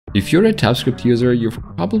If you're a TypeScript user, you've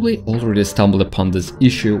probably already stumbled upon this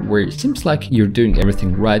issue where it seems like you're doing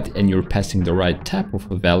everything right and you're passing the right type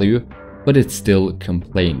of a value, but it's still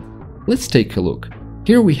complaining. Let's take a look.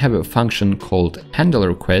 Here we have a function called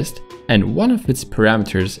handleRequest, and one of its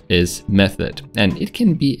parameters is method, and it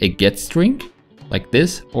can be a getString like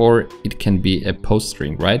this, or it can be a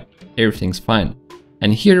postString, right? Everything's fine.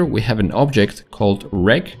 And here we have an object called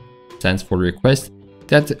reg, stands for request,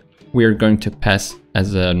 that we're going to pass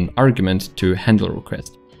as an argument to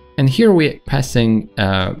handleRequest. And here we're passing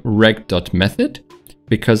reg.method,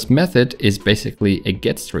 because method is basically a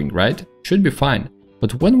getString, right? Should be fine.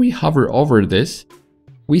 But when we hover over this,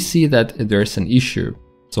 we see that there's an issue.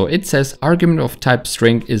 So it says argument of type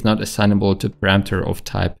string is not assignable to parameter of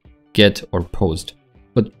type get or post.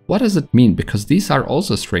 But what does it mean? Because these are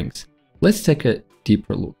also strings. Let's take a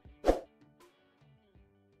deeper look.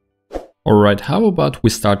 Alright, how about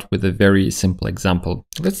we start with a very simple example.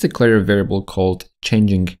 Let's declare a variable called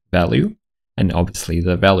changing value, and obviously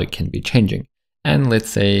the value can be changing. And let's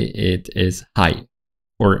say it is hi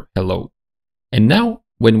or hello. And now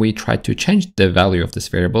when we try to change the value of this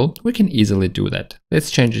variable, we can easily do that.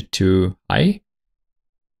 Let's change it to hi,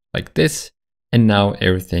 like this, and now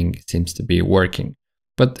everything seems to be working.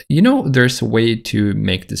 But you know, there's a way to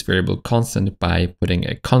make this variable constant by putting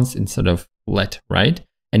a const instead of let, right?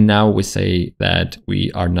 And now we say that we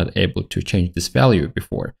are not able to change this value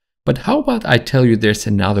before. But how about I tell you there's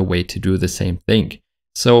another way to do the same thing?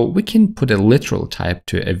 So we can put a literal type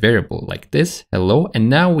to a variable like this, hello, and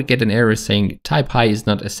now we get an error saying type hi is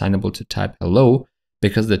not assignable to type hello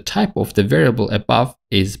because the type of the variable above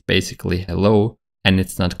is basically hello and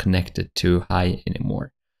it's not connected to hi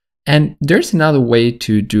anymore. And there's another way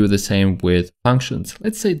to do the same with functions.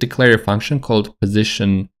 Let's say declare a function called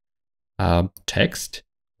position text,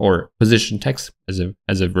 or position text as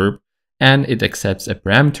a verb, and it accepts a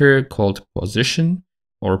parameter called position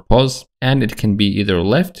or pos, and it can be either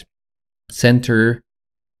left, center,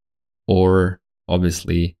 or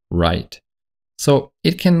obviously right. So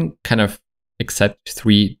it can kind of accept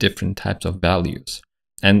 3 different types of values.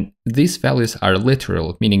 And these values are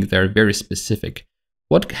literal, meaning they're very specific.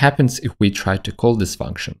 What happens if we try to call this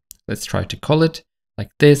function? Let's try to call it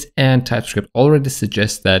like this, and TypeScript already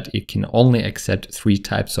suggests that it can only accept 3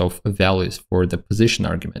 types of values for the position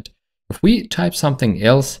argument. If we type something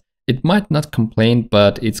else, it might not complain,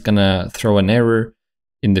 but it's gonna throw an error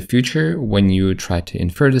in the future when you try to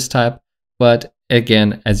infer this type. But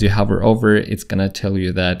again, as you hover over, it's gonna tell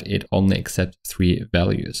you that it only accepts 3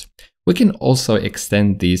 values. We can also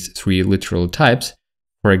extend these 3 literal types,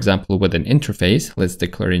 for example, with an interface. Let's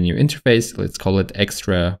declare a new interface. Let's call it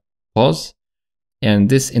extra pos. And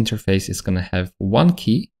this interface is going to have one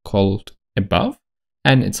key called above,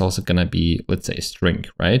 and it's also going to be, let's say, a string,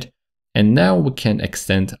 right? And now we can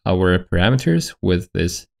extend our parameters with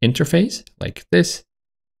this interface like this.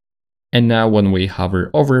 And now when we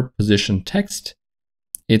hover over position text,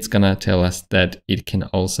 it's going to tell us that it can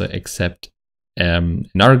also accept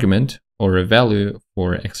an argument or a value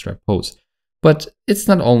for extra pos. But it's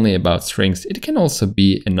not only about strings, it can also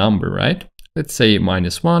be a number, right? Let's say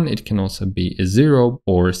 -1, it can also be a 0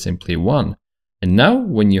 or simply 1. And now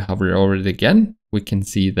when you hover over it again, we can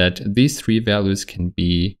see that these 3 values can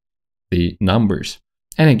be the numbers.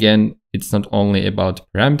 And again, it's not only about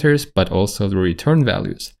parameters, but also the return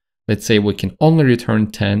values. Let's say we can only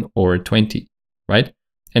return 10 or 20, right?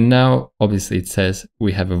 And now obviously it says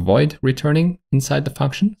we have a void returning inside the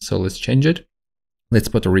function. So let's change it. Let's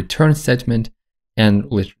put a return statement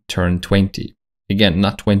and let's return 20. Again,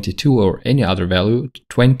 not 22 or any other value,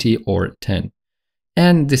 20 or 10.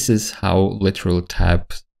 And this is how literal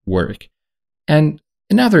types work. And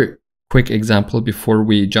another quick example before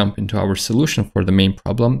we jump into our solution for the main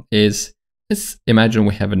problem is, let's imagine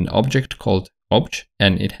we have an object called obj,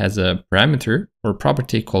 and it has a parameter or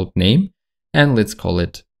property called name, and let's call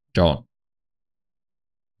it John.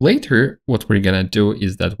 Later, what we're gonna do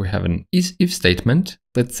is that we have an if statement,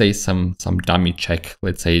 let's say some dummy check,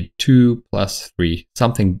 let's say 2 + 3,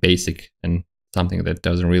 something basic and something that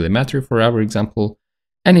doesn't really matter for our example.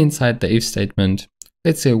 And inside the if statement,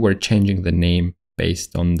 let's say we're changing the name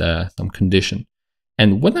based on some condition.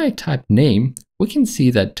 And when I type name, we can see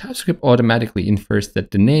that TypeScript automatically infers that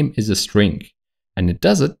the name is a string. And it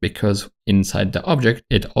does it because inside the object,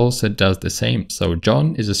 it also does the same. So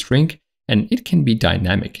John is a string, and it can be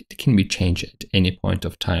dynamic. It can be changed at any point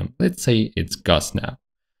of time. Let's say it's Gus now.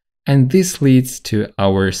 And this leads to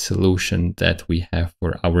our solution that we have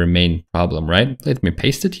for our main problem, right? Let me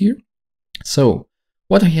paste it here. So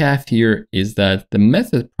what I have here is that the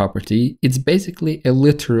method property, it's basically a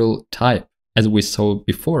literal type, as we saw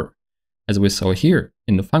before, as we saw here.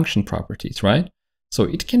 in the function properties, right? So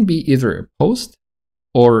it can be either a post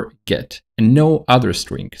or get and no other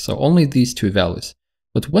string. So only these two values.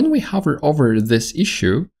 But when we hover over this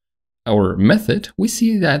issue, our method, we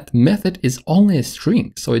see that method is only a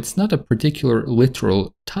string. So it's not a particular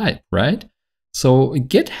literal type, right? So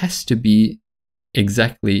get has to be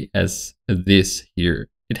exactly as this here.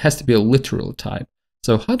 It has to be a literal type.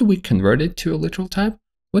 So how do we convert it to a literal type?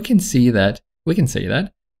 We can say that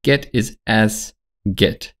get is as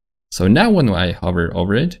get. So now when I hover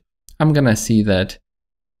over it, I'm gonna see that,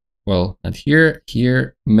 well, not here,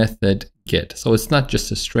 here, method get. So it's not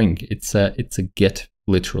just a string, it's a get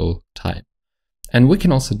literal type. And we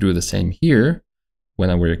can also do the same here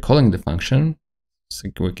when we're calling the function. So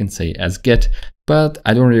we can say as get, but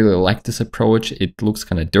I don't really like this approach. It looks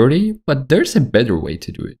kind of dirty, but there's a better way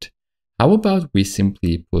to do it. How about we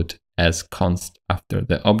simply put as const after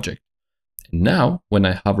the object? And now when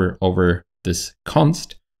I hover over this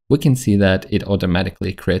const, we can see that it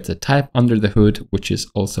automatically creates a type under the hood, which is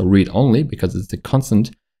also read-only because it's the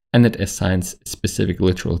constant, and it assigns a specific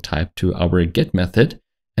literal type to our get method.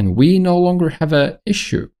 And we no longer have an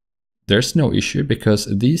issue. There's no issue because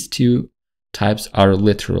these two types are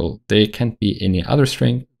literal. They can't be any other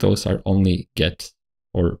string. Those are only get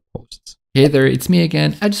or posts. Hey there, it's me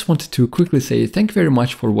again. I just wanted to quickly say thank you very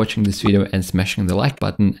much for watching this video and smashing the like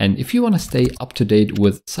button. And if you want to stay up to date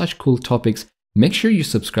with such cool topics, make sure you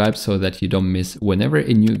subscribe so that you don't miss whenever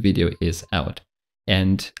a new video is out.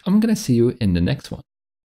 And I'm gonna see you in the next one.